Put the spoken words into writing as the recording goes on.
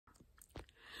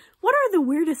What are the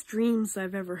weirdest dreams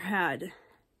I've ever had?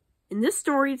 In this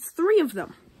story, it's 3 of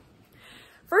them.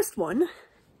 First one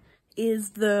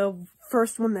is the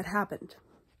first one that happened.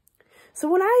 So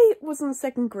when I was in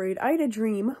 2nd grade, I had a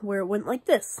dream where it went like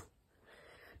this.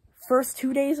 First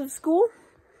 2 days of school,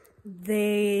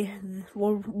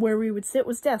 where we would sit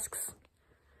was desks.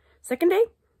 2nd day,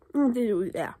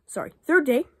 3rd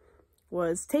day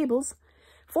was tables.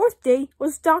 4th day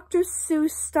was Dr.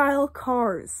 Seuss style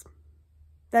cars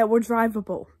that were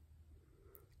drivable.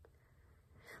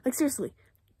 Like seriously,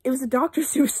 it was a Dr.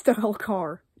 Seuss style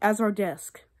car as our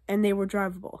desk, and they were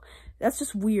drivable. That's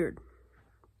just weird.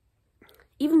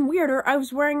 Even weirder, I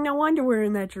was wearing no underwear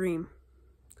in that dream.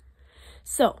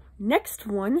 So, next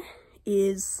one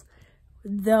is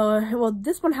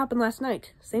this one happened last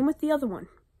night. Same with the other one.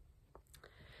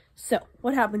 So,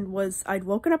 what happened was I'd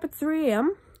woken up at 3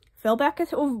 a.m.,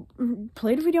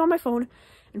 played a video on my phone,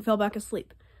 and fell back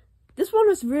asleep. This one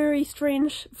was very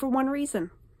strange for one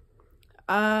reason.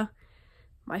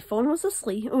 My phone was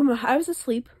asleep. I was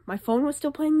asleep. My phone was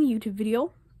still playing the YouTube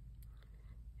video.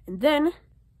 And then,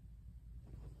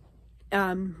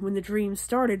 when the dream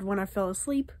started, when I fell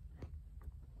asleep,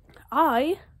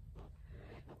 I,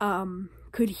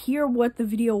 could hear what the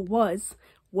video was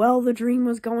while the dream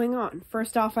was going on.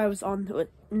 First off, in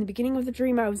the beginning of the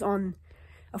dream, I was on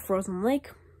a frozen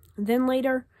lake. And then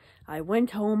later, I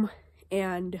went home,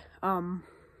 and,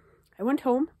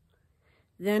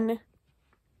 then,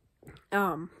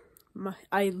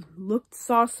 I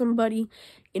saw somebody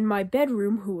in my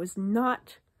bedroom who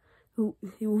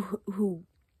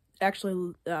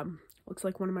actually, looks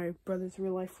like one of my brother's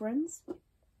real-life friends.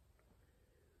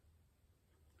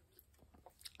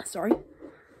 Sorry.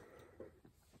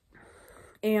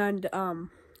 And,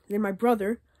 then my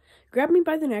brother grabbed me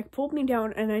by the neck, pulled me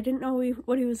down, and I didn't know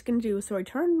what he was gonna do, so I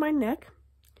turned my neck,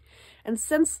 and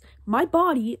since my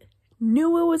body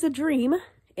knew it was a dream,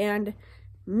 and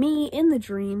me in the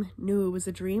dream knew it was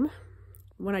a dream,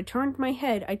 when I turned my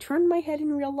head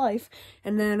in real life,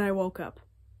 and then I woke up.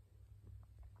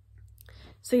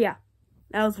 So yeah,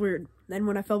 that was weird. Then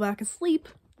when I fell back asleep,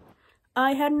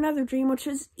 I had another dream, which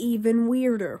is even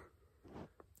weirder.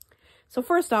 So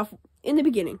first off, in the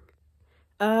beginning,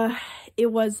 I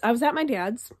was at my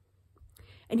dad's,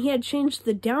 and he had changed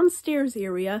the downstairs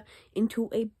area into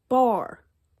a bar,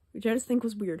 which I just think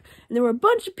was weird. And there were a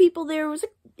bunch of people there.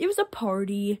 It was a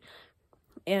party,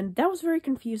 and that was very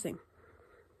confusing.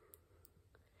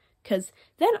 Cause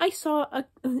then I saw a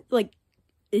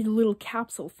little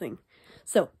capsule thing.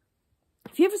 So,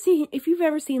 if you've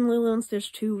ever seen Lilo and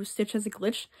Stitch 2, Stitch Has a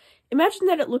Glitch, imagine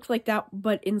that it looked like that,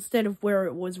 but instead of where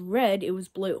it was red, it was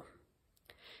blue.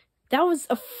 That was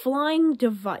a flying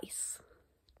device.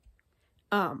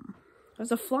 It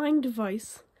was a flying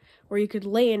device where you could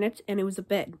lay in it, and it was a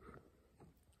bed.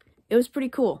 It was pretty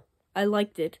cool. I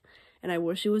liked it, and I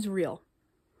wish it was real.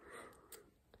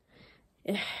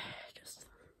 I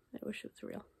wish it was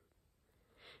real.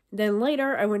 Then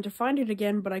later, I went to find it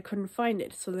again, but I couldn't find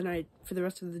it. So then for the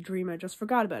rest of the dream, I just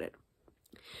forgot about it.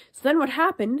 So then what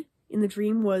happened in the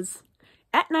dream was,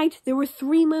 at night, there were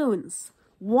 3 moons.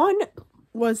 One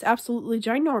was absolutely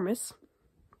ginormous.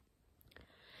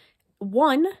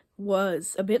 One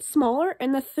was a bit smaller,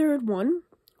 and the third one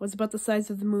was about the size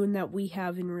of the moon that we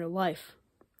have in real life.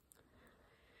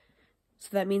 So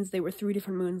that means they were 3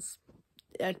 different moons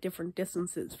at different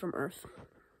distances from Earth.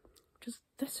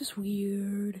 That's just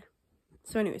weird.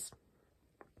 So anyways.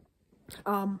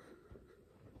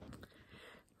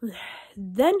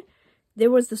 Then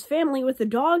there was this family with a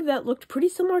dog that looked pretty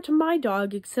similar to my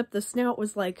dog, except the snout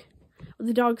was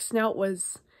the dog's snout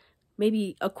was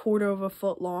maybe 1/4 of a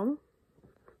foot long.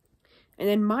 And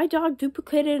then my dog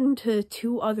duplicated into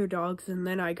 2 other dogs, and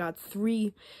then I got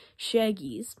 3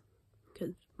 Shaggies,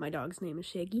 because my dog's name is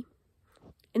Shaggy.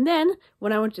 And then,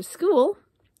 when I went to school,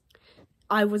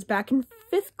 I was back in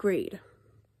 5th grade,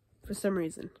 for some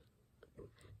reason.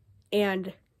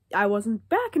 And I wasn't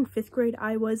back in 5th grade,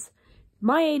 I was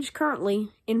my age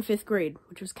currently in 5th grade,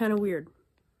 which was kind of weird.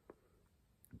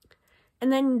 And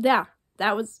then, yeah,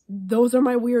 those are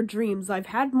my weird dreams. I've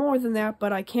had more than that,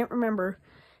 but I can't remember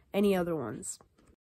any other ones.